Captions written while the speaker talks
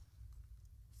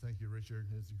Thank you, Richard.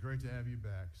 It's great to have you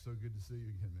back. So good to see you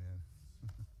again,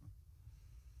 man.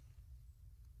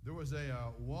 There was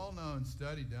a well-known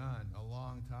study done a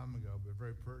long time ago, but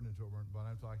very pertinent to what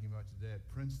I'm talking about today at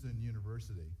Princeton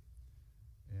University.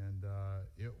 And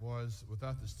it was,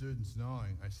 without the students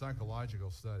knowing, a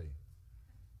psychological study.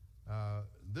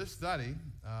 This study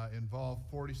involved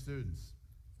 40 students,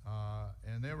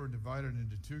 and they were divided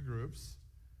into two groups,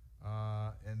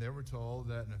 and they were told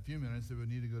that in a few minutes they would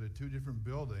need to go to two different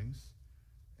buildings,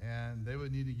 and they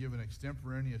would need to give an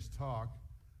extemporaneous talk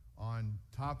on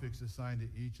topics assigned to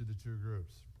each of the two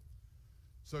groups.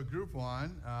 So group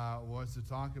one was to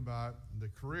talk about the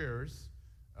careers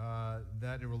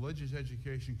that a religious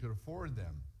education could afford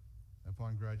them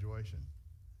upon graduation.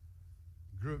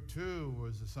 Group two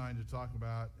was assigned to talk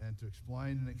about and to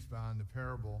explain and expound the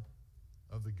parable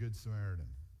of the Good Samaritan.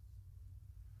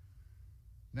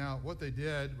 Now, what they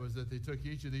did was that they took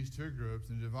each of these two groups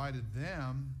and divided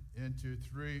them into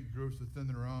three groups within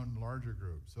their own larger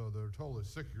group. So there are a total of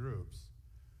 6 groups.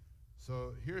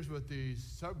 So here's what these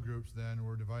subgroups then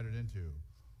were divided into.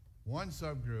 One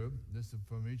subgroup, this is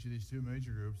from each of these two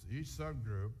major groups, each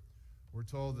subgroup were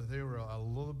told that they were a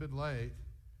little bit late,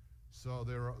 so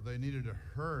they needed to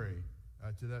hurry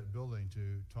to that building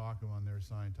to talk on their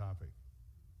assigned topic.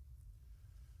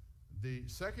 The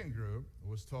second group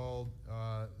was told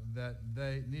that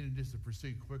they needed just to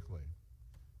proceed quickly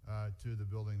to the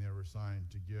building they were assigned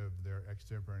to give their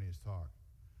extemporaneous talk.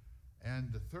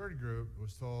 And the third group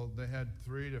was told they had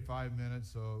 3 to 5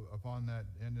 minutes, so upon that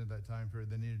end of that time period,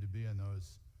 they needed to be in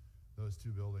those two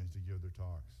buildings to give their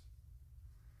talks.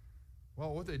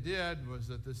 Well, what they did was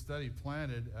that this study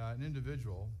planted an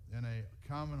individual in a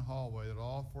common hallway that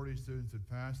all 40 students had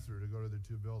passed through to go to their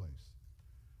two buildings.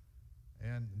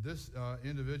 And this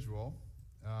individual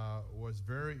was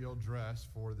very ill-dressed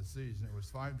for the season. It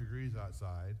was 5 degrees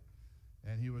outside,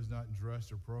 and he was not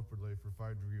dressed appropriately for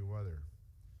 5-degree weather.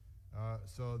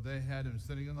 So they had him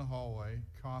sitting in the hallway,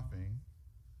 coughing,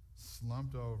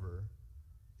 slumped over,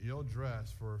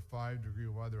 ill-dressed for 5-degree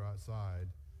weather outside,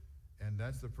 and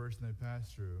that's the person they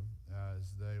passed through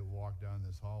as they walked down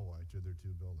this hallway to their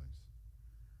two buildings.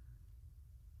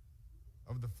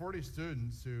 Of the 40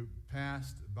 students who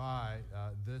passed by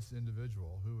this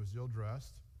individual who was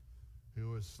ill-dressed, who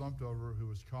was slumped over, who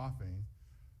was coughing,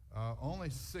 only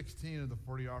 16 of the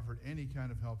 40 offered any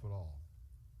kind of help at all.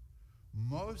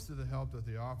 Most of the help that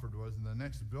they offered was in the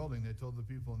next building. They told the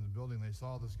people in the building they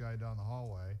saw this guy down the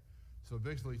hallway, so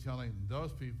basically telling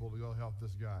those people to go help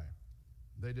this guy.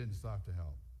 They didn't stop to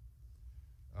help.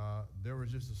 There was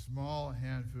just a small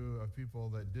handful of people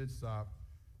that did stop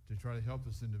to try to help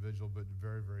this individual, but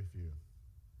very, very few.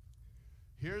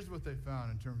 Here's what they found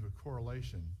in terms of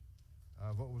correlation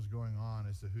of what was going on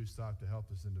as to who stopped to help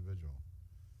this individual.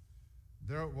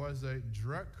 There was a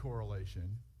direct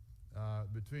correlation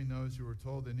between those who were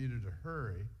told they needed to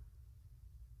hurry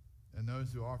and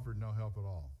those who offered no help at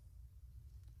all.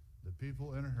 The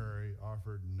people in a hurry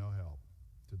offered no help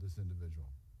to this individual.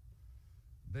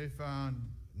 They found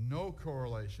no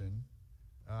correlation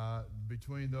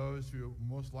between those who were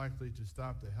most likely to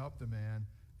stop to help the man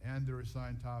and their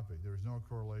assigned topic. There was no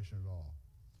correlation at all.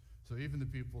 So even the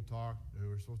people who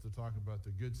were supposed to talk about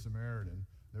the Good Samaritan,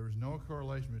 there was no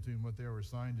correlation between what they were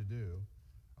assigned to do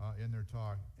in their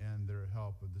talk and their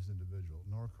help of this individual.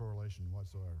 No correlation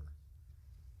whatsoever.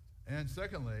 And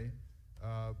secondly,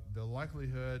 the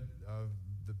likelihood of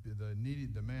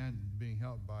the man being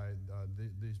helped by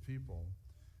these people,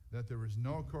 that there was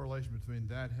no correlation between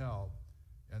that help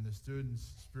and the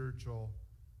student's spiritual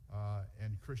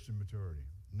and Christian maturity.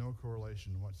 No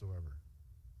correlation whatsoever.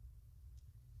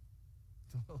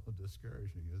 It's a little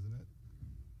discouraging, isn't it?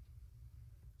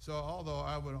 So although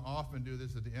I would often do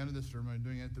this at the end of the sermon, I'm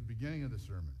doing it at the beginning of the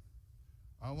sermon.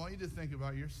 I want you to think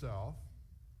about yourself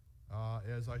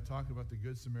as I talk about the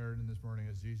Good Samaritan this morning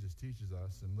as Jesus teaches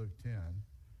us in Luke 10.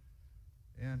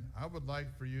 And I would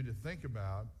like for you to think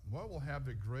about what will have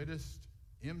the greatest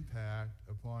impact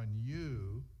upon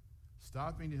you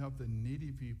stopping to help the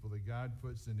needy people that God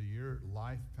puts into your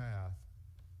life path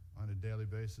on a daily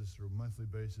basis or monthly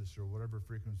basis or whatever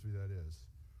frequency that is.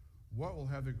 What will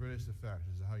have the greatest effect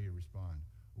is how you respond.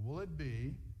 Will it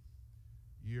be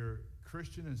your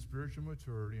Christian and spiritual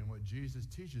maturity and what Jesus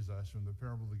teaches us from the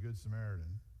parable of the Good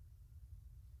Samaritan?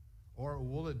 Or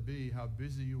will it be how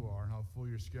busy you are and how full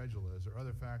your schedule is or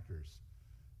other factors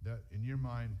that in your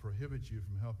mind prohibit you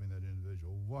from helping that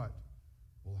individual? What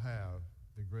will have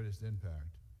the greatest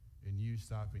impact in you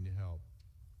stopping to help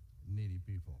needy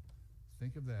people?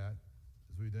 Think of that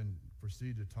as we then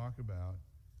proceed to talk about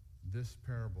this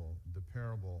parable, the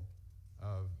parable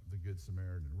of the Good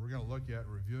Samaritan. We're going to look at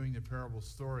reviewing the parable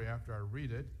story after I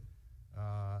read it,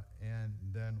 and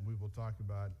then we will talk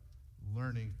about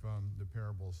learning from the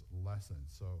parable's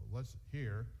lessons. So let's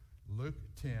hear Luke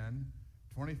 10,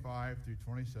 25 through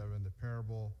 27, the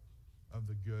parable of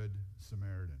the Good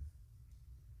Samaritan.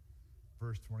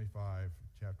 Verse 25,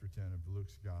 chapter 10 of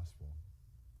Luke's Gospel.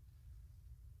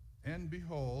 And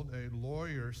behold, a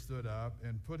lawyer stood up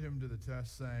and put him to the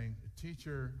test, saying,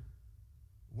 Teacher,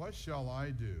 what shall I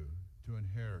do to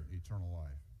inherit eternal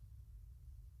life?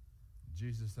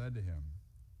 Jesus said to him,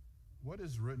 What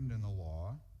is written in the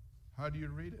law? How do you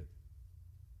read it?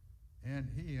 And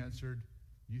he answered,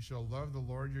 You shall love the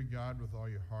Lord your God with all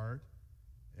your heart,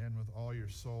 and with all your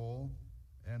soul,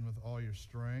 and with all your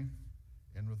strength,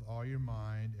 and with all your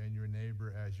mind, and your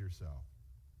neighbor as yourself.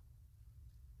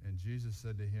 And Jesus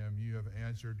said to him, You have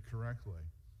answered correctly.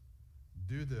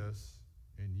 Do this,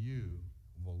 and you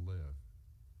will live.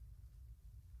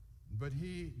 But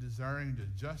he, desiring to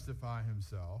justify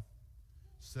himself,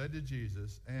 said to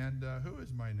Jesus, And who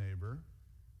is my neighbor?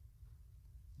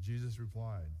 Jesus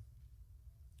replied,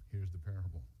 Here's the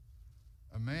parable.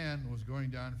 A man was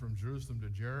going down from Jerusalem to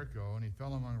Jericho, and he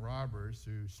fell among robbers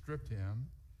who stripped him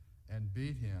and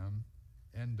beat him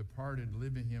and departed,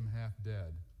 leaving him half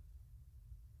dead.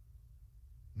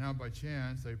 Now by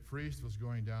chance a priest was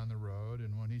going down the road,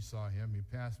 and when he saw him, he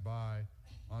passed by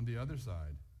on the other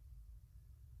side.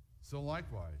 So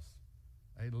likewise,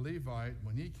 a Levite,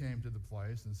 when he came to the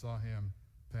place and saw him,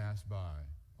 passed by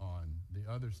on the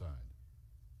other side.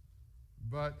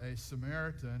 But a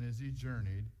Samaritan, as he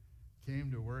journeyed,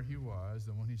 came to where he was,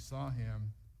 and when he saw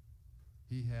him,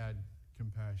 he had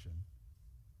compassion.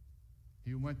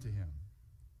 He went to him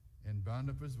and bound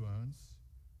up his wounds,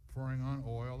 pouring on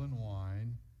oil and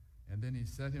wine, and then he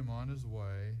set him on his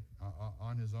way,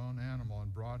 on his own animal,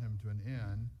 and brought him to an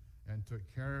inn, and took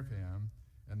care of him.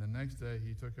 And the next day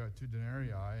he took out 2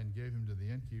 denarii and gave him to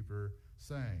the innkeeper,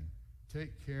 saying,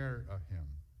 Take care of him,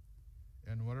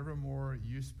 and whatever more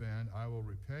you spend, I will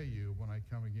repay you when I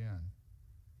come again.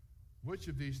 Which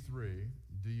of these 3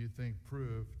 do you think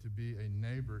proved to be a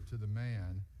neighbor to the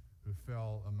man who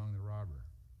fell among the robber?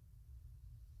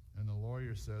 And the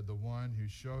lawyer said, The one who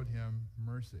showed him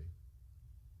mercy.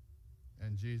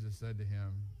 And Jesus said to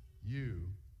him, You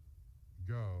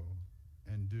go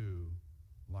and do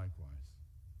likewise.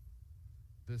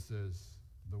 This is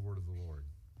the word of the Lord.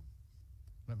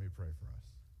 Let me pray for us.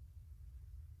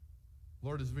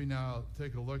 Lord, as we now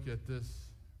take a look at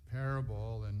this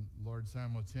parable, and Lord,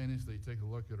 simultaneously take a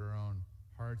look at our own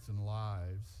hearts and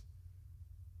lives,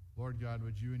 Lord God,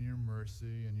 would you in your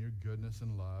mercy and your goodness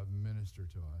and love minister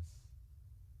to us?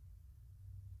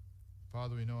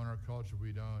 Father, we know in our culture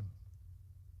we don't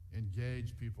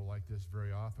engage people like this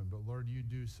very often, but Lord, you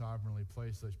do sovereignly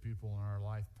place such people in our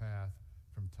life path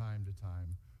from time to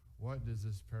time. What does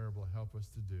this parable help us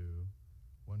to do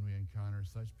when we encounter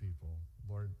such people?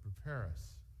 Lord, prepare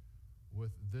us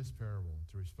with this parable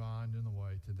to respond in the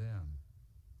way to them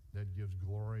that gives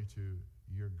glory to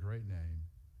your great name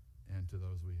and to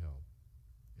those we help.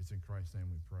 It's in Christ's name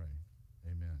we pray.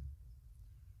 Amen.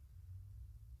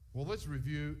 Well, let's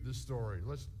review the story.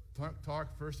 Let's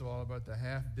talk first of all about the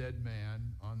half-dead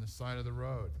man on the side of the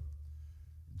road.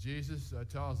 Jesus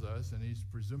tells us, and he's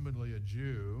presumably a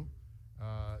Jew,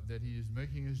 that he is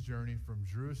making his journey from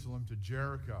Jerusalem to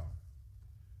Jericho.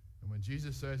 And when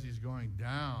Jesus says he's going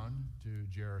down to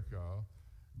Jericho,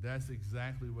 that's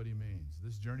exactly what he means.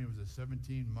 This journey was a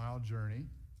 17-mile journey,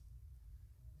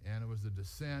 and it was a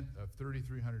descent of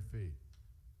 3,300 feet.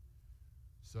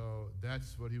 So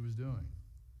that's what he was doing.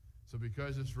 So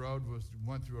because this road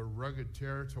went through a rugged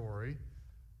territory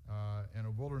and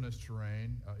a wilderness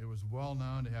terrain, it was well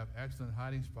known to have excellent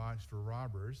hiding spots for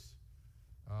robbers.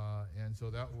 And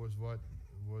so that was what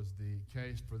was the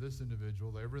case for this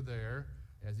individual. They were there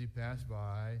as he passed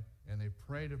by, and they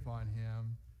preyed upon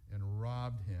him and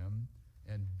robbed him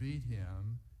and beat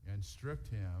him and stripped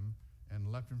him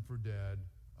and left him for dead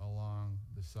along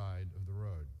the side of the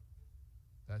road.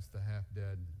 That's the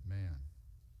half-dead man.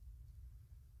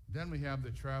 Then we have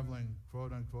the traveling,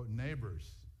 quote-unquote,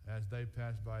 neighbors as they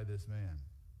passed by this man.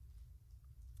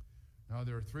 Now,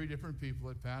 there are 3 different people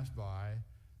that passed by,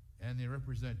 and they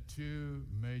represent 2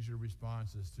 major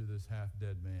responses to this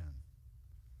half-dead man.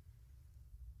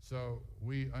 So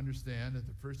we understand that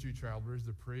the first 2 travelers,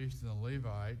 the priest and the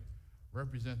Levite,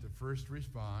 represent the first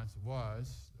response,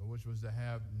 which was to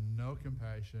have no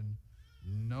compassion,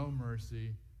 no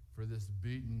mercy for this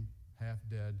beaten,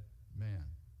 half-dead man.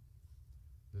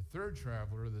 The 3rd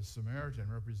traveler, the Samaritan,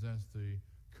 represents the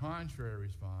contrary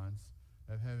response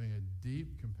of having a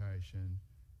deep compassion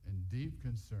and deep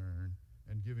concern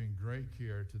and giving great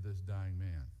care to this dying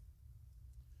man.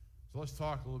 So let's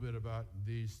talk a little bit about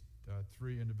these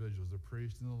three individuals, the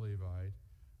priest and the Levite,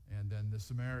 and then the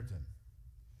Samaritan.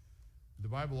 The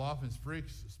Bible often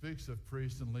speaks of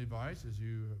priests and Levites, as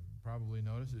you probably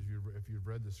noticed if you've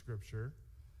read the scripture,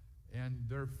 and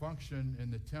their function in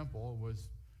the temple was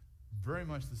very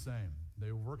much the same.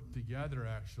 They worked together,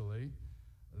 actually.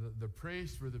 The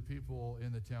priests were the people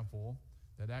in the temple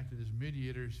that acted as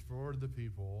mediators for the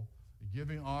people,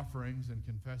 giving offerings and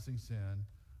confessing sin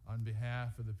on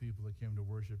behalf of the people that came to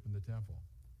worship in the temple.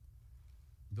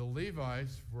 The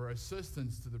Levites were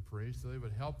assistants to the priests, so they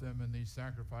would help them in these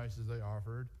sacrifices they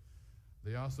offered.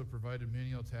 They also provided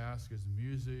menial tasks as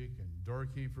music and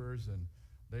doorkeepers, and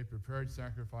they prepared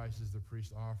sacrifices the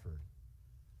priests offered.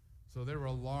 So there were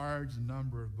a large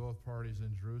number of both parties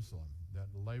in Jerusalem that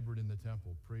labored in the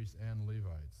temple, priests and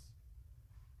Levites.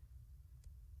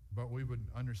 But we would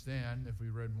understand, if we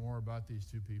read more about these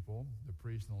two people, the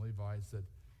priests and the Levites, that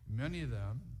many of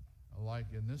them, like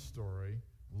in this story,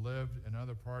 lived in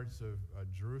other parts of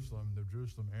Jerusalem, the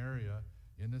Jerusalem area,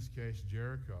 in this case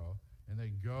Jericho, and they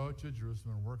go to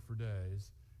Jerusalem and work for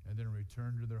days and then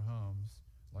return to their homes,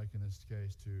 like in this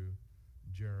case to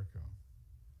Jericho.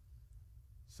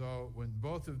 So when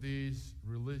both of these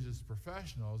religious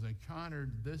professionals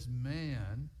encountered this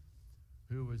man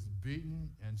who was beaten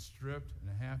and stripped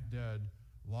and half dead,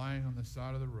 lying on the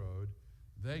side of the road,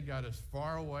 they got as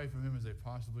far away from him as they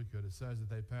possibly could. It says that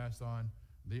they passed on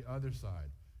the other side.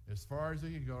 As far as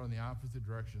they could go in the opposite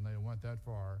direction, they went that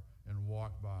far and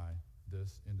walked by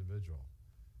this individual.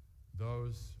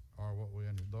 Those are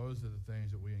the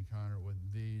things that we encounter with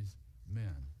these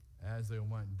men as they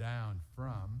went down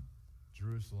from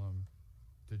Jerusalem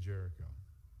to Jericho.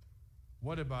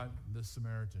 What about the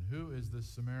Samaritan? Who is this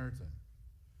Samaritan?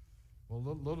 Well,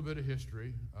 a little bit of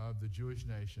history of the Jewish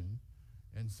nation.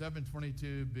 In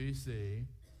 722 BC,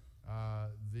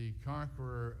 the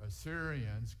conqueror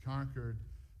Assyrians conquered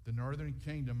the northern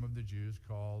kingdom of the Jews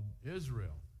called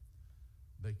Israel.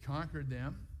 They conquered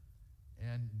them,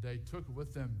 and they took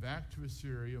with them back to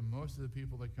Assyria most of the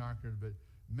people they conquered, but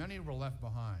many were left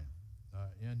behind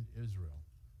in Israel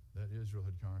that Israel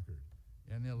had conquered.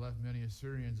 And they left many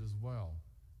Assyrians as well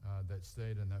that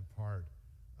stayed in that part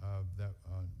of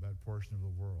that portion of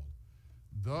the world.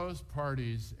 Those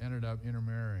parties ended up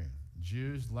intermarrying.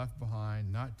 Jews left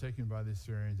behind, not taken by the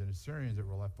Assyrians, and Assyrians that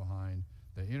were left behind,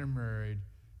 they intermarried,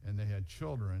 and they had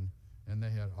children, and they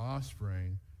had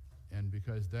offspring, and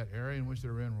because that area in which they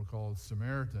were in were called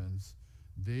Samaritans,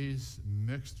 these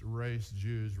mixed-race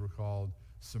Jews were called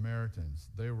Samaritans.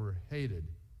 They were hated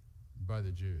by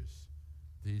the Jews.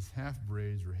 These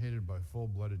half-breeds were hated by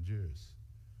full-blooded Jews.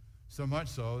 So much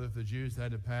so that if the Jews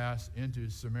had to pass into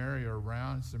Samaria,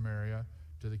 around Samaria,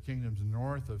 to the kingdoms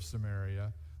north of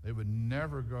Samaria, they would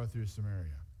never go through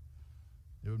Samaria.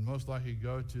 They would most likely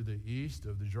go to the east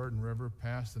of the Jordan River,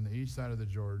 pass on the east side of the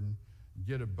Jordan,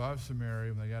 get above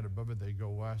Samaria. When they got above it, they'd go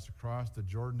west, across the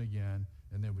Jordan again,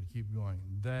 and they would keep going.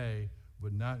 They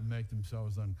would not make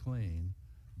themselves unclean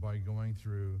by going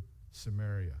through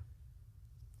Samaria.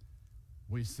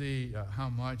 We see how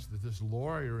much that this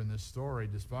lawyer in this story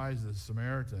despises the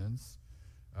Samaritans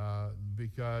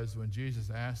because when Jesus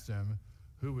asked him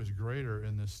who was greater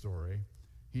in this story,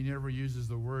 he never uses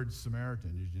the word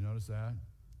Samaritan. Did you notice that?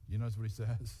 You notice what he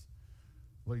says?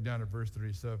 Look down at verse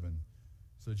 37.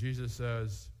 So Jesus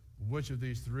says, "Which of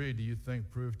these three do you think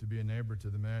proved to be a neighbor to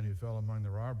the man who fell among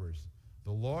the robbers?"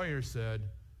 The lawyer said,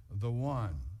 "The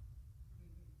one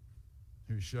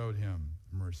who showed him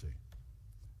mercy."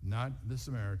 Not the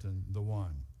Samaritan, the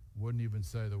one. Wouldn't even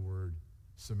say the word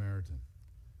Samaritan.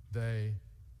 They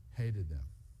hated them.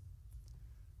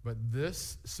 But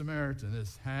this Samaritan,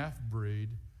 this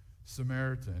half-breed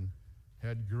Samaritan,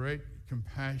 had great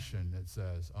compassion, it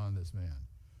says, on this man.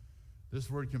 This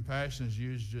word compassion is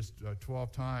used just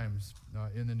 12 times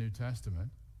in the New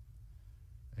Testament.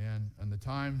 And the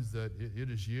times that it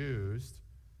is used,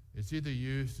 it's either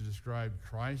used to describe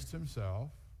Christ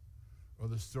himself or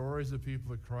the stories of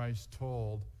people that Christ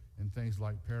told in things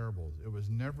like parables. It was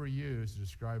never used to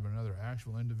describe another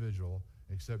actual individual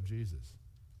except Jesus.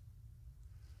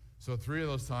 So 3 of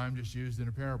those times just used in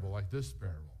a parable, like this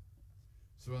parable.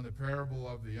 So in the parable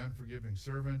of the unforgiving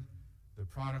servant, the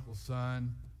prodigal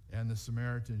son, and the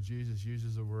Samaritan, Jesus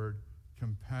uses the word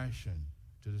compassion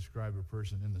to describe a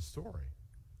person in the story.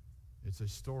 It's a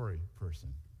story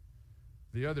person.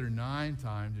 The other 9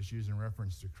 times it's used in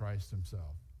reference to Christ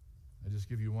himself. I'll just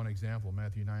give you one example,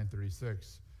 Matthew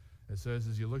 9:36. It says,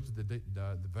 as he looked at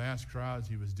the vast crowds,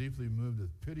 he was deeply moved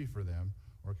with pity for them,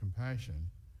 or compassion,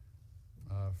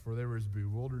 for they were as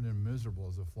bewildered and miserable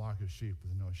as a flock of sheep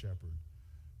with no shepherd.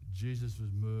 Jesus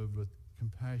was moved with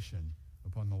compassion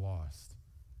upon the lost.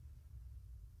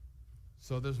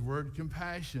 So this word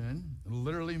compassion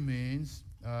literally means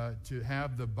to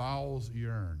have the bowels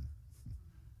yearn,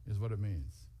 is what it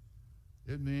means.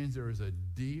 It means there is a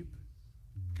deep,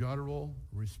 guttural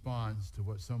response to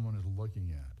what someone is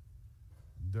looking at.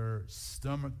 Their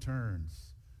stomach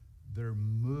turns. They're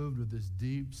moved with this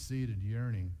deep-seated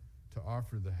yearning to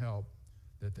offer the help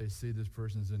that they see this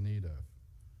person's in need of.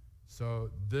 So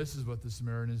this is what the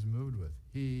Samaritan is moved with.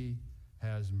 He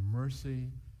has mercy,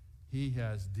 he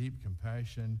has deep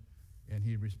compassion, and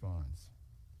he responds.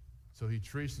 So he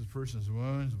treats this person's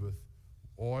wounds with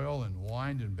oil and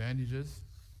wine and bandages.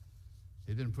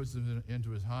 He then puts them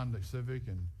into his Honda Civic,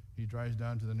 and he drives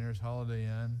down to the nearest Holiday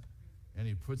Inn, and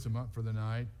he puts them up for the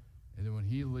night. And then when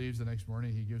he leaves the next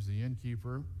morning, he gives the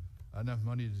innkeeper enough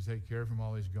money to take care of him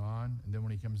while he's gone. And then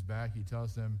when he comes back, he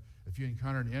tells them, if you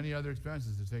encountered any other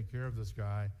expenses to take care of this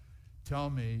guy, tell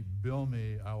me, bill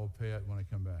me, I will pay it when I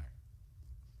come back.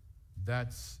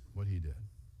 That's what he did.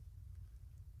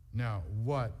 Now,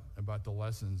 what about the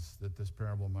lessons that this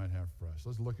parable might have for us?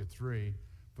 Let's look at three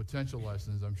potential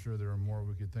lessons. I'm sure there are more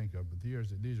we could think of, but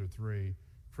these are three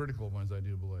critical ones, I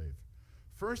do believe.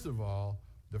 First of all,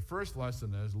 the first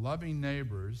lesson is loving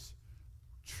neighbors.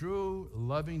 True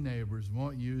loving neighbors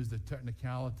won't use the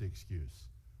technicality excuse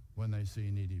when they see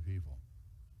needy people.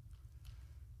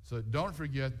 So don't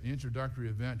forget the introductory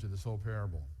event to this whole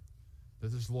parable.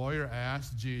 That this lawyer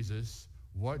asked Jesus,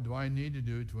 what do I need to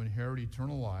do to inherit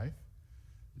eternal life?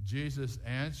 Jesus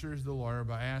answers the lawyer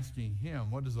by asking him,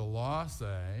 what does the law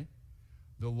say?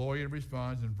 The lawyer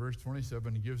responds in verse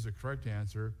 27 and gives the correct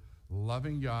answer,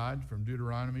 loving God from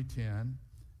Deuteronomy 10,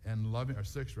 and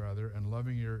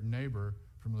loving your neighbor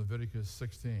from Leviticus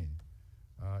 16.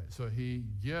 So he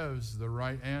gives the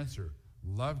right answer.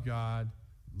 Love God,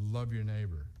 love your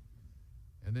neighbor.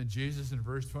 And then Jesus in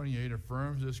verse 28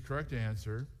 affirms this correct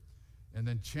answer and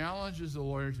then challenges the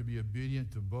lawyer to be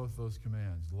obedient to both those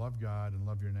commands, love God and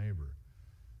love your neighbor.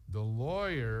 The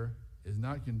lawyer is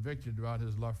not convicted about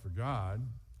his love for God,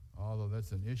 although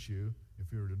that's an issue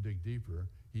if we were to dig deeper.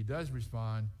 He does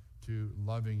respond to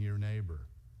loving your neighbor.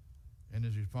 And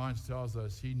his response tells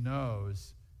us he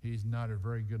knows he's not a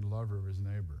very good lover of his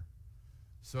neighbor.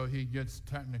 So he gets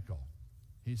technical.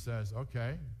 He says,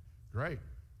 okay, great.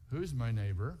 Who's my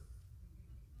neighbor?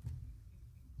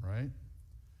 Right?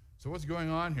 So what's going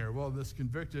on here? Well, this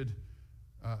convicted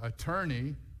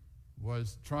attorney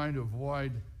was trying to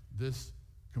avoid this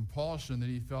compulsion that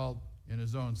he felt in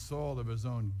his own soul of his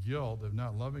own guilt of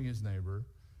not loving his neighbor.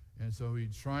 And so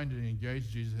he's trying to engage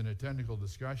Jesus in a technical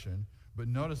discussion. But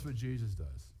notice what Jesus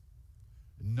does.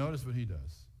 Notice what he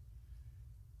does.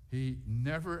 He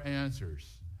never answers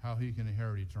how he can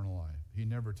inherit eternal life. He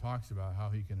never talks about how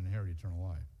he can inherit eternal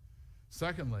life.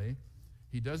 Secondly,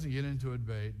 he doesn't get into a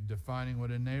debate defining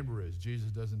what a neighbor is.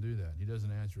 Jesus doesn't do that. He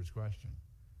doesn't answer his question.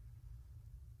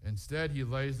 Instead, he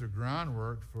lays the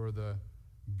groundwork for the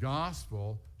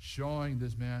gospel, showing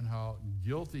this man how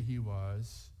guilty he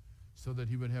was so that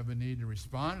he would have a need to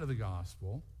respond to the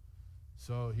gospel.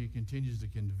 So he continues to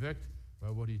convict by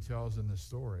what he tells in the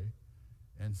story.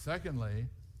 And secondly,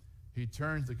 he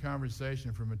turns the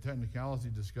conversation from a technicality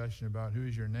discussion about who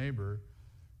is your neighbor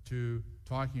to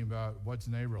talking about what's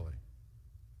neighborly.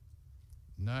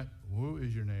 Not who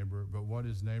is your neighbor, but what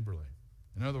is neighborly.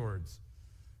 In other words,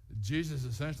 Jesus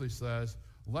essentially says,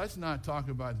 let's not talk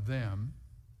about them,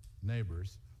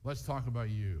 neighbors. Let's talk about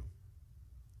you.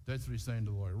 That's what he's saying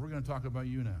to the lawyer. We're going to talk about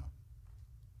you now.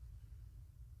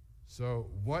 So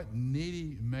what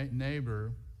needy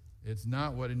neighbor, it's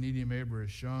not what a needy neighbor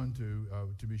is shown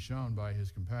to be shown by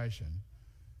his compassion.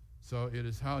 So it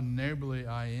is how neighborly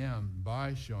I am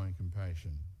by showing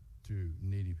compassion to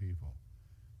needy people.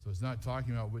 So it's not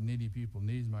talking about what needy people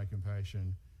needs my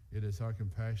compassion. It is how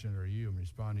compassionate are you in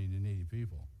responding to needy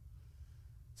people.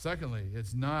 Secondly,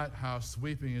 it's not how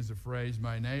sweeping is the phrase,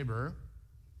 my neighbor.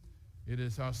 It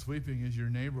is how sweeping is your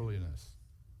neighborliness.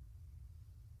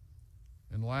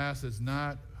 And last, it's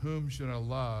not whom should I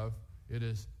love. It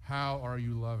is how are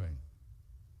you loving.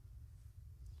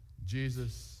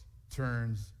 Jesus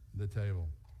turns the table.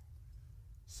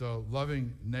 So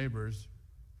loving neighbors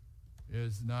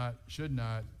should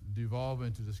not devolve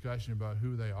into discussion about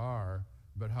who they are,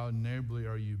 but how neighborly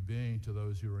are you being to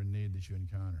those who are in need that you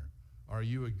encounter. Are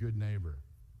you a good neighbor?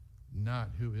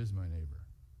 Not who is my neighbor.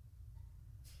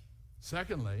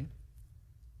 Secondly,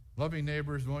 loving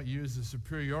neighbors won't use the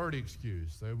superiority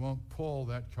excuse. They won't pull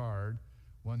that card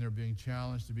when they're being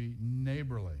challenged to be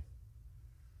neighborly.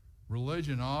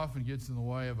 Religion often gets in the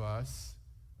way of us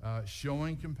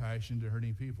showing compassion to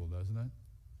hurting people, doesn't it?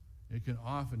 It can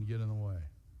often get in the way.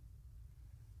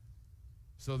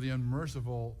 So the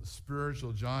unmerciful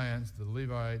spiritual giants, the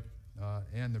Levite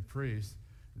and the priest,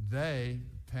 they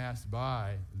passed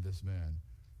by this man.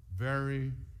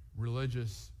 Very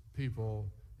religious people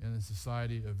in the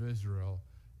society of Israel,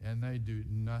 and they do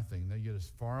nothing. They get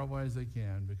as far away as they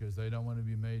can because they don't want to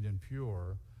be made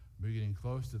impure by getting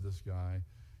close to this guy.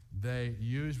 They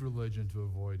use religion to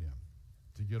avoid him,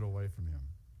 to get away from him.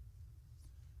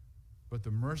 But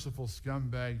the merciful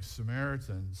scumbag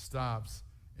Samaritan stops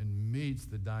and meets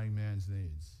the dying man's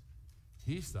needs.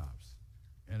 He stops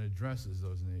and addresses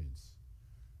those needs.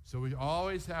 So we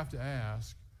always have to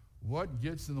ask, what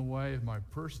gets in the way of my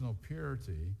personal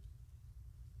purity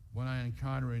when I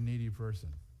encounter a needy person?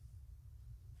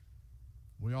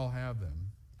 We all have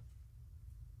them.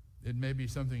 It may be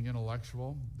something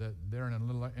intellectual, that they're in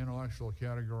an intellectual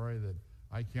category that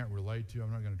I can't relate to.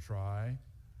 I'm not going to try.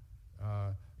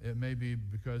 It may be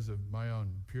because of my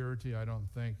own purity. I don't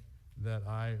think that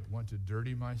I want to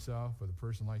dirty myself with a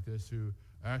person like this who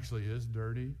actually is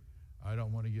dirty. I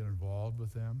don't want to get involved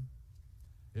with them.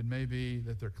 It may be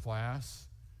that their class,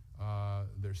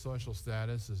 their social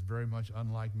status is very much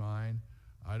unlike mine.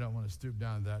 I don't want to stoop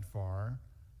down that far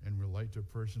and relate to a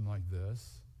person like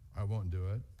this. I won't do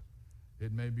it.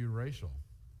 It may be racial,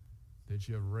 that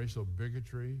you have racial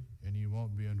bigotry and you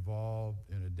won't be involved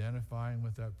in identifying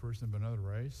with that person of another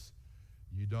race.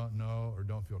 You don't know or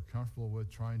don't feel comfortable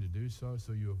with trying to do so,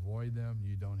 so you avoid them,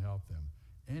 you don't help them.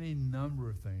 Any number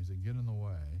of things that get in the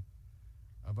way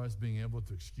of us being able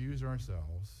to excuse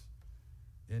ourselves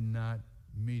in not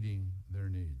meeting their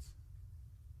needs.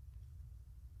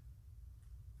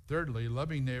 Thirdly,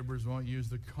 loving neighbors won't use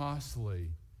the costly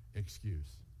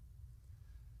excuse.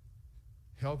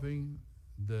 Helping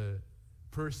the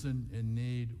person in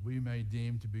need we may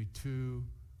deem to be too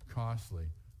costly,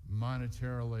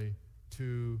 monetarily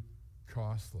too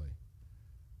costly.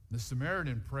 The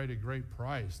Samaritan paid a great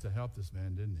price to help this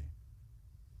man, didn't he?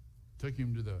 Took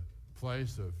him to the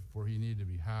place where he needed to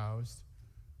be housed,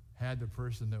 had the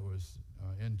person that was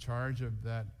in charge of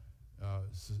that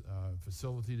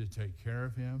facility to take care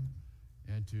of him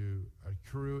and to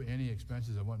accrue any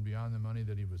expenses that went beyond the money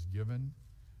that he was given,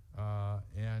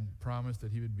 and promised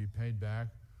that he would be paid back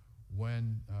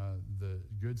when the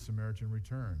Good Samaritan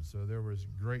returned. So there was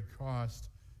great cost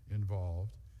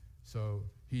involved. So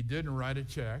he didn't write a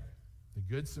check. The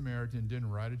Good Samaritan didn't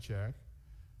write a check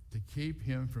to keep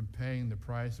him from paying the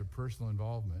price of personal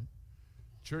involvement.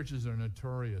 Churches are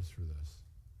notorious for this.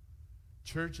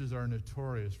 Churches are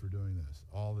notorious for doing this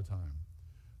all the time.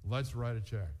 Let's write a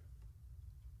check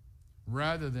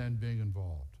rather than being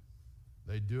involved.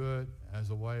 They do it as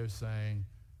a way of saying,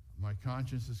 my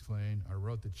conscience is clean, I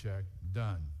wrote the check,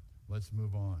 done, let's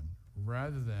move on.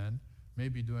 Rather than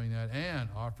maybe doing that and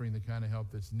offering the kind of help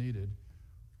that's needed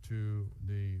to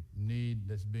the need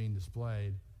that's being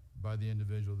displayed by the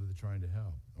individual that they're trying to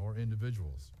help, or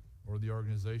individuals, or the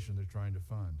organization they're trying to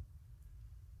fund.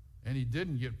 And he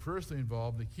didn't get personally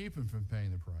involved to keep him from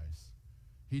paying the price.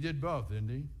 He did both, didn't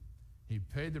he? He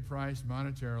paid the price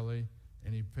monetarily,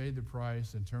 and he paid the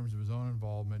price in terms of his own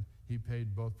involvement. He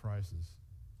paid both prices.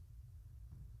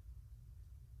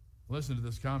 Listen to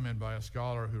this comment by a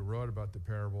scholar who wrote about the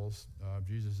parables of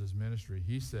Jesus' ministry.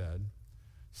 He said,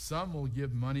 some will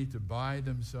give money to buy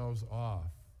themselves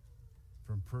off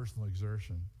from personal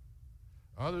exertion.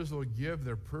 Others will give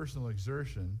their personal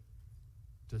exertion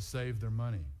to save their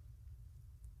money.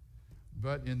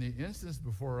 But in the instance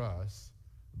before us,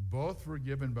 both were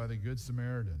given by the Good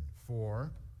Samaritan.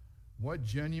 For what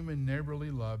genuine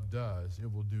neighborly love does, it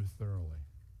will do thoroughly.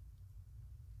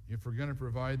 If we're going to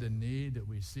provide the need that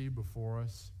we see before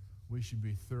us, we should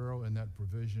be thorough in that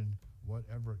provision,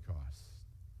 whatever it costs,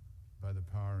 by the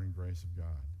power and grace of God.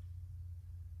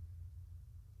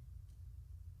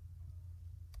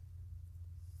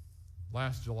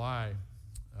 Last July,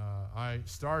 I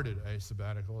started a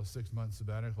sabbatical, a 6-month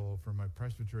sabbatical from my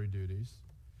presbytery duties.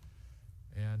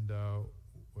 And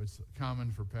it's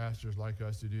common for pastors like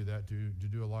us to do that, to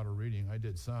do a lot of reading. I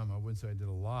did some. I wouldn't say I did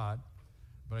a lot,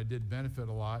 but I did benefit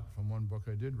a lot from one book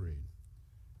I did read.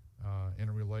 And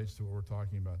it relates to what we're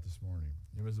talking about this morning.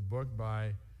 It was a book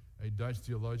by a Dutch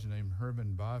theologian named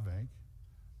Herman Bavinck.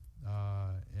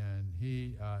 And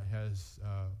he has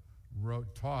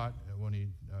taught, when he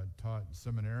taught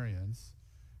seminarians,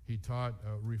 he taught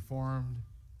Reformed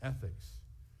ethics.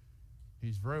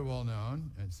 He's very well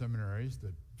known at seminaries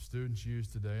that students use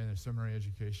today in their seminary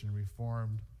education,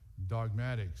 Reformed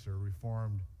dogmatics or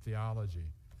Reformed theology.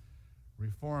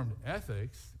 Reformed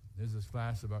ethics is this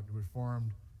class about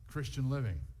Reformed Christian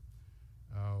living,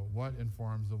 what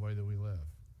informs the way that we live.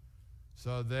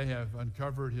 So they have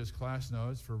uncovered his class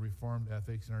notes for Reformed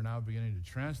ethics and are now beginning to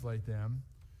translate them.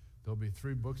 There'll be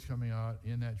 3 books coming out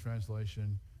in that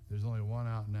translation. There's only one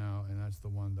out now, and that's the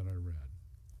one that I read.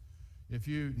 If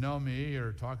you know me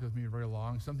or talk with me very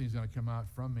long, something's going to come out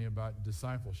from me about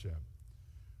discipleship.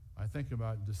 I think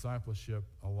about discipleship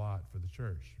a lot for the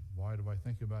church. Why do I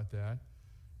think about that?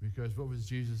 Because what was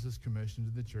Jesus' commission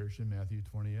to the church in Matthew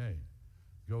 28?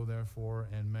 Go therefore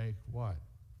and make what?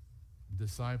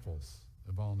 Disciples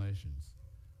of all nations,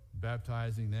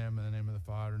 baptizing them in the name of the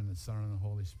Father and the Son and the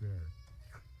Holy Spirit.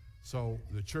 So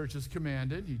the church is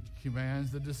commanded. He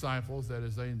commands the disciples that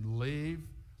as they leave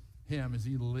him, as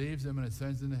he leaves them and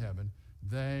ascends into heaven,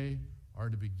 they are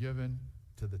to be given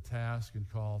to the task and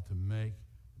call to make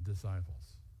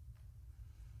disciples.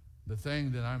 The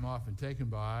thing that I'm often taken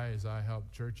by as I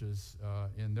help churches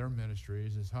in their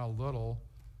ministries is how little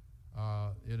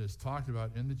it is talked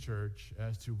about in the church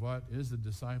as to what is a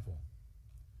disciple.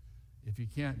 If you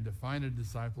can't define a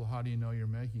disciple, how do you know you're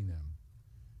making them?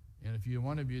 And if you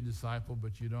want to be a disciple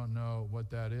but you don't know what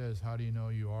that is, how do you know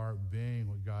you are being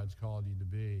what God's called you to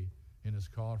be and has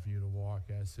called for you to walk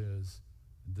as his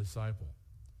disciple?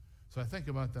 So I think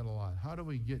about that a lot. How do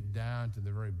we get down to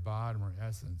the very bottom or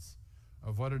essence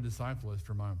of what a disciple is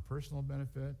for my own personal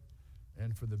benefit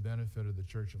and for the benefit of the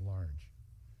church at large?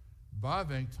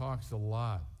 Bavinck talks a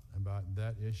lot about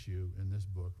that issue in this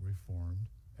book, Reformed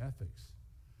Ethics.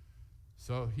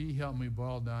 So he helped me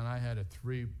boil down. I had a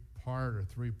 3-part or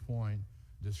 3-point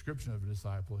description of a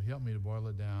disciple. He helped me to boil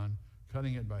it down,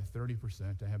 cutting it by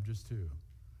 30% to have just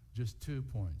 2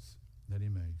 points that he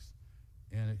makes.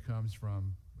 And it comes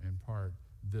from, in part,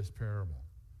 this parable.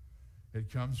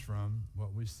 It comes from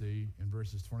what we see in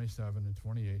verses 27 and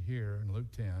 28 here in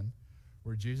Luke 10,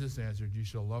 where Jesus answered, "You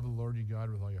shall love the Lord your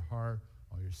God with all your heart,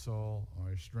 all your soul, all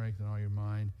your strength, and all your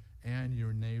mind, and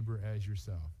your neighbor as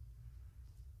yourself."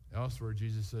 Elsewhere,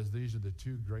 Jesus says these are the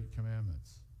 2 great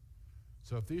commandments.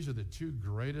 So if these are the 2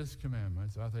 greatest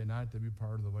commandments, ought they not to be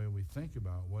part of the way we think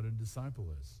about what a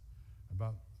disciple is,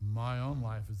 about my own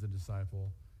life as a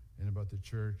disciple, and about the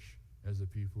church as a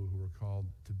people who are called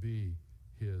to be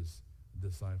his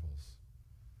disciples.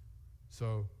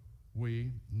 So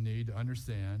we need to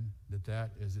understand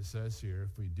that, as it says here,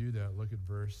 if we do that, look at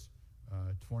verse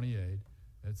 28.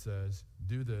 It says,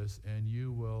 do this and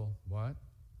you will what?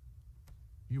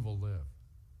 You will live.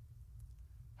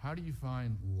 How do you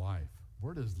find life?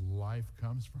 Where does life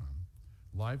comes from?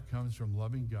 Life comes from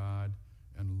loving God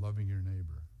and loving your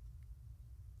neighbor.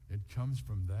 It comes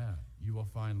from that. You will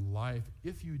find life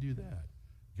if you do that.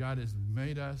 God has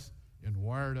made us and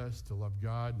wired us to love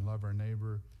God and love our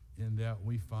neighbor. In that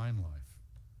we find life.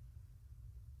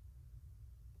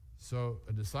 So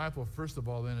a disciple, first of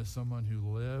all, then, is someone who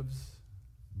lives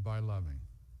by loving.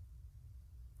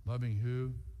 Loving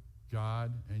who?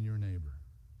 God and your neighbor.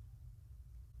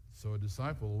 So a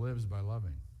disciple lives by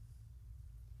loving.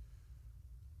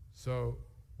 So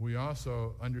we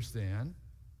also understand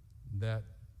that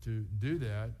to do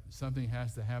that, something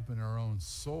has to happen in our own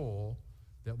soul,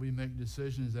 that we make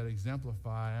decisions that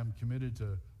exemplify, I'm committed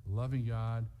to loving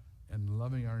God and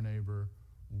loving our neighbor.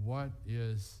 What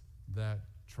is that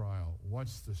trial?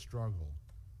 What's the struggle?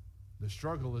 The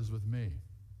struggle is with me.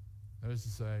 That is to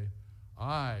say,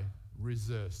 I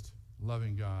resist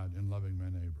loving God and loving my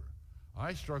neighbor.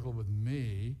 I struggle with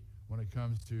me when it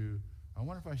comes to, I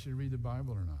wonder if I should read the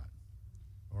Bible or not.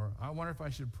 Or I wonder if I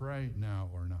should pray now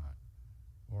or not.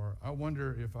 Or I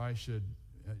wonder if I should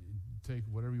take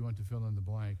whatever you want to fill in the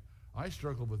blank. I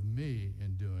struggle with me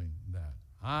in doing that.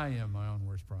 I am my own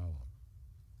worst problem,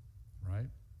 right?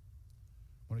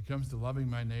 When it comes to loving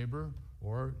my neighbor,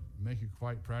 or make it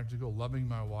quite practical, loving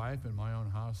my wife and my own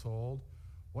household,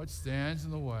 what stands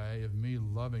in the way of me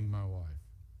loving my wife?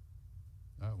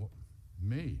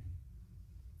 Me.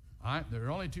 There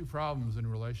are only 2 problems in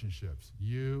relationships,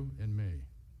 you and me.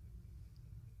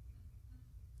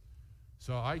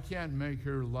 So I can't make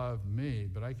her love me,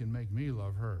 but I can make me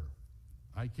love her.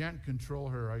 I can't control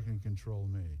her, I can control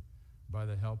me by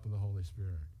the help of the Holy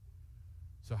Spirit.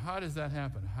 So how does that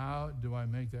happen? How do I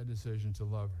make that decision to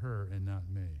love her and not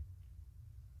me?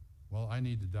 Well, I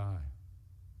need to die,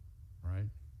 right?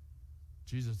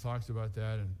 Jesus talks about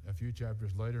that in a few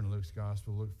chapters later in Luke's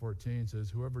Gospel. Luke 14 says,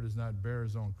 whoever does not bear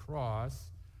his own cross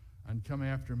and come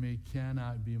after me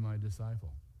cannot be my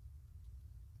disciple.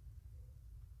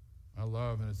 I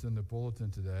love, and it's in the bulletin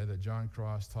today, that John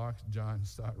Stott,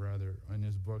 in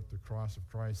his book, The Cross of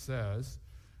Christ, says,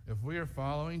 if we are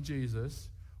following Jesus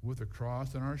with a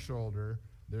cross on our shoulder,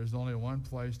 there's only one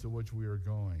place to which we are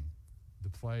going, the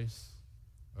place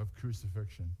of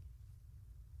crucifixion.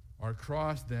 Our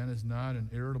cross, then, is not an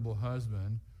irritable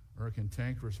husband or a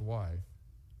cantankerous wife.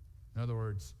 In other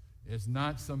words, it's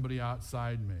not somebody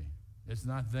outside me. It's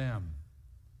not them.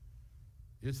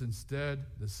 It's instead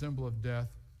the symbol of death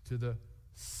to the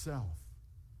self.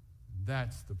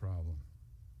 That's the problem.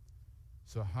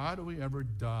 So how do we ever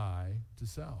die to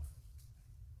self?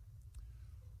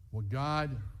 Well,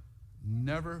 God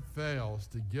never fails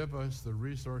to give us the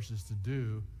resources to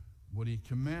do what he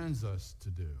commands us to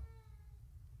do.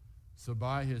 So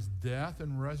by his death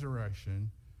and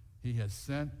resurrection, he has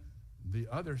sent the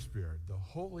other Spirit, the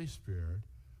Holy Spirit,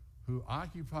 who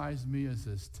occupies me as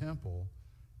his temple,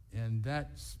 and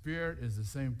that Spirit is the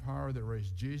same power that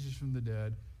raised Jesus from the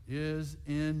dead, is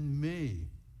in me.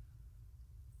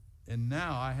 And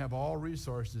now I have all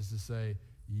resources to say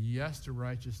yes to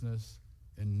righteousness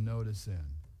and no to sin.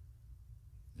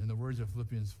 In the words of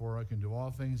Philippians 4, I can do all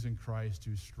things in Christ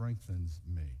who strengthens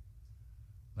me.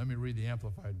 Let me read the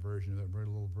Amplified version of that very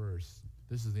little verse.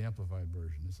 This is the Amplified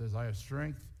version. It says, I have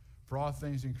strength for all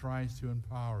things in Christ who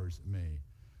empowers me.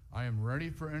 I am ready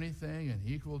for anything and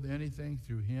equal to anything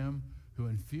through him who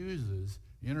infuses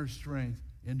inner strength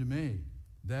into me.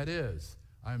 That is,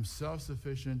 I am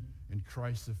self-sufficient in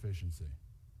Christ's sufficiency.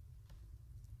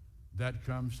 That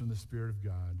comes from the Spirit of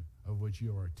God, of which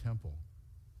you are a temple.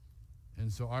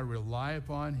 And so I rely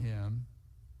upon him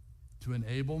to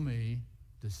enable me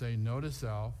to say no to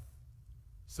self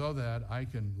so that I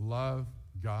can love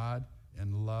God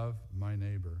and love my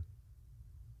neighbor.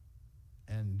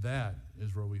 And that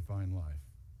is where we find life.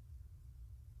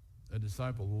 A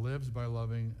disciple lives by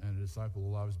loving, and a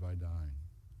disciple loves by dying.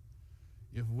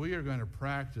 If we are going to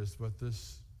practice what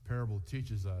this parable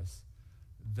teaches us,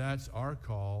 that's our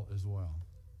call as well.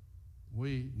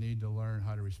 We need to learn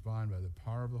how to respond by the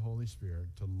power of the Holy Spirit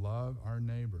to love our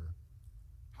neighbor.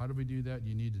 How do we do that?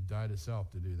 You need to die to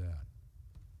self to do that.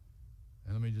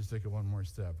 And let me just take it one more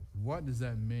step. What does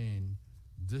that mean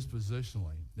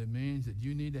dispositionally? It means that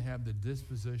you need to have the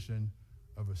disposition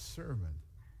of a servant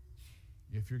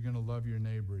if you're going to love your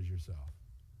neighbor as yourself.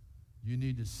 You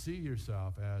need to see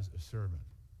yourself as a servant.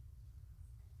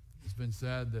 It's been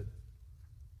said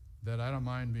that I don't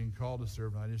mind being called a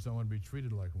servant, I just don't want to be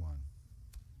treated like one.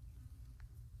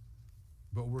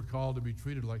 But we're called to be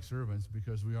treated like servants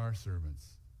because we are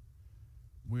servants.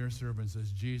 We are servants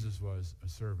as Jesus was a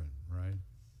servant, right?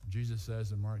 Jesus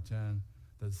says in Mark 10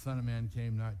 that the Son of Man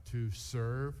came not to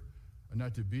serve, or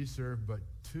not to be served, but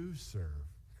to serve,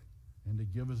 and to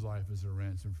give his life as a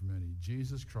ransom for many.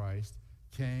 Jesus Christ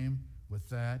came with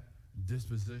that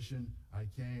disposition. I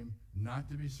came not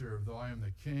to be served, though I am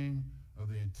the king of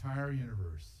the entire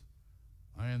universe.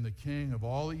 I am the king of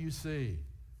all that you see.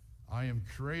 I am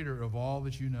creator of all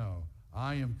that you know.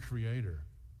 I am creator.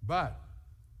 But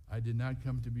I did not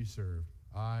come to be served.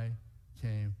 I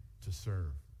came to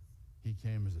serve. He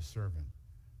came as a servant.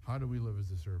 How do we live as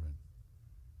a servant?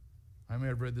 I may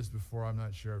have read this before. I'm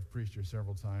not sure. I've preached here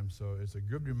several times. So it's a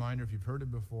good reminder if you've heard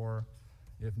it before.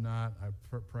 If not, I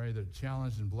pray that it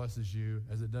challenges and blesses you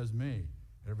as it does me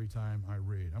every time I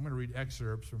read. I'm going to read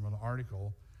excerpts from an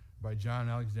article by John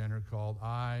Alexander called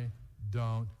I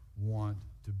Don't Want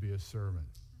to Be a Servant.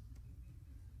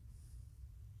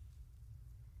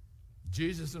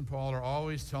 Jesus and Paul are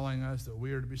always telling us that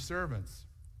we are to be servants.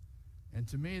 And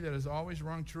to me, that has always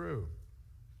rung true.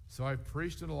 So I've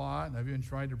preached it a lot, and I've even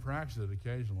tried to practice it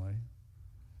occasionally.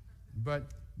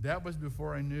 But that was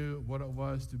before I knew what it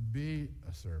was to be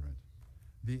a servant.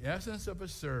 The essence of a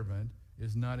servant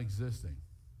is not existing.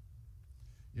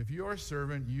 If you're a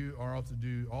servant, you are able to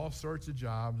do all sorts of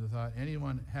jobs without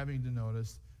anyone having to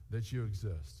notice that you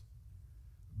exist.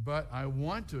 But I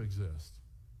want to exist.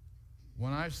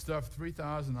 When I've stuffed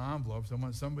 3,000 envelopes, I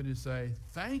want somebody to say,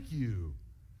 thank you.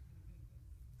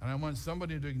 And I want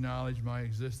somebody to acknowledge my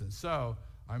existence. So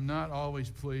I'm not always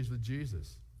pleased with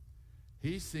Jesus.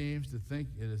 He seems to think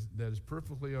that it's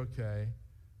perfectly okay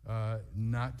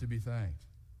not to be thanked.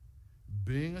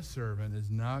 Being a servant is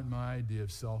not my idea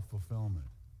of self-fulfillment.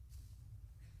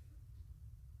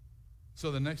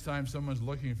 So the next time someone's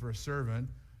looking for a servant,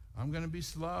 I'm going to be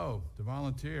slow to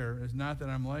volunteer. It's not that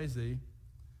I'm lazy.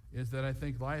 It's that I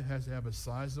think life has to have a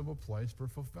sizable place for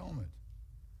fulfillment.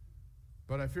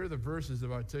 But I fear the verses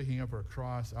about taking up our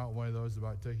cross outweigh those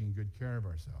about taking good care of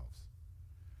ourselves.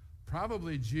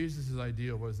 Probably Jesus'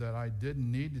 idea was that I didn't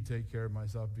need to take care of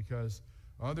myself because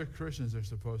other Christians are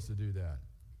supposed to do that.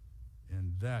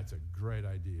 And that's a great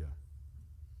idea.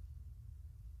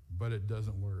 But it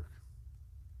doesn't work.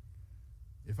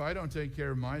 If I don't take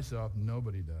care of myself,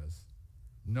 nobody does.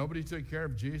 Nobody took care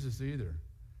of Jesus either.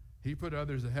 He put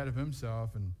others ahead of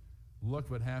himself, and look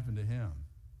what happened to him.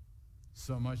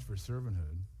 So much for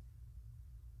servanthood.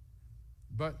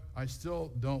 But I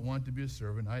still don't want to be a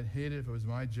servant. I'd hate it if it was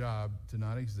my job to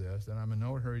not exist, and I'm in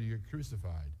no hurry to get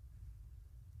crucified.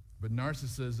 But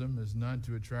narcissism is none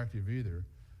too attractive either.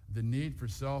 The need for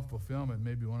self-fulfillment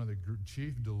may be one of the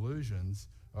chief delusions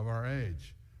of our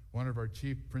age, one of our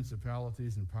chief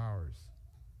principalities and powers.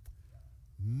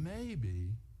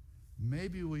 Maybe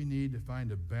we need to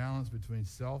find a balance between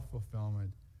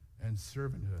self-fulfillment and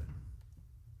servanthood.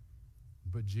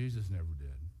 But Jesus never did.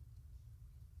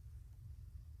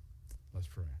 Let's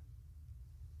pray.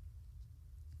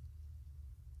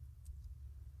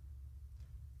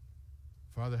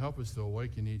 Father, help us to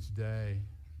awaken each day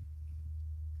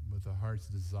with a heart's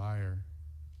desire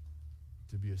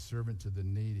to be a servant to the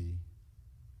needy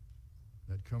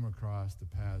that come across the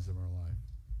paths of our life.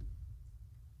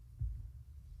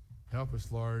 Help us,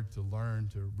 Lord, to learn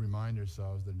to remind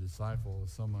ourselves that a disciple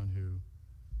is someone who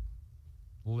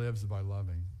lives by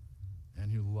loving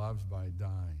and who loves by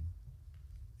dying.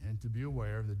 And to be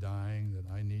aware of the dying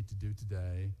that I need to do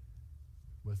today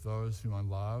with those whom I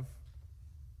love,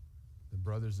 the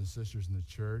brothers and sisters in the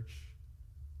church,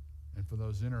 and for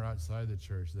those in or outside the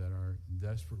church that are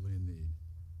desperately in need.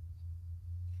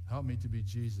 Help me to be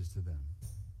Jesus to them.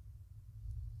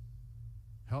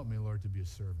 Help me, Lord, to be a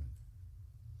servant.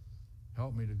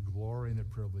 Help me to glory in the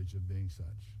privilege of being such.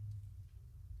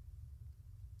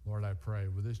 Lord, I pray,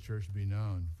 would this church be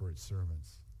known for its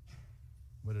servants?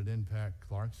 Would it impact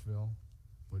Clarksville?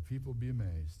 Would people be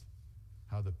amazed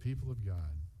how the people of God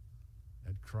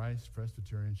at Christ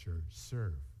Presbyterian Church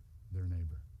serve their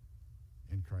neighbor?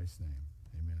 In Christ's name,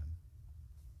 amen.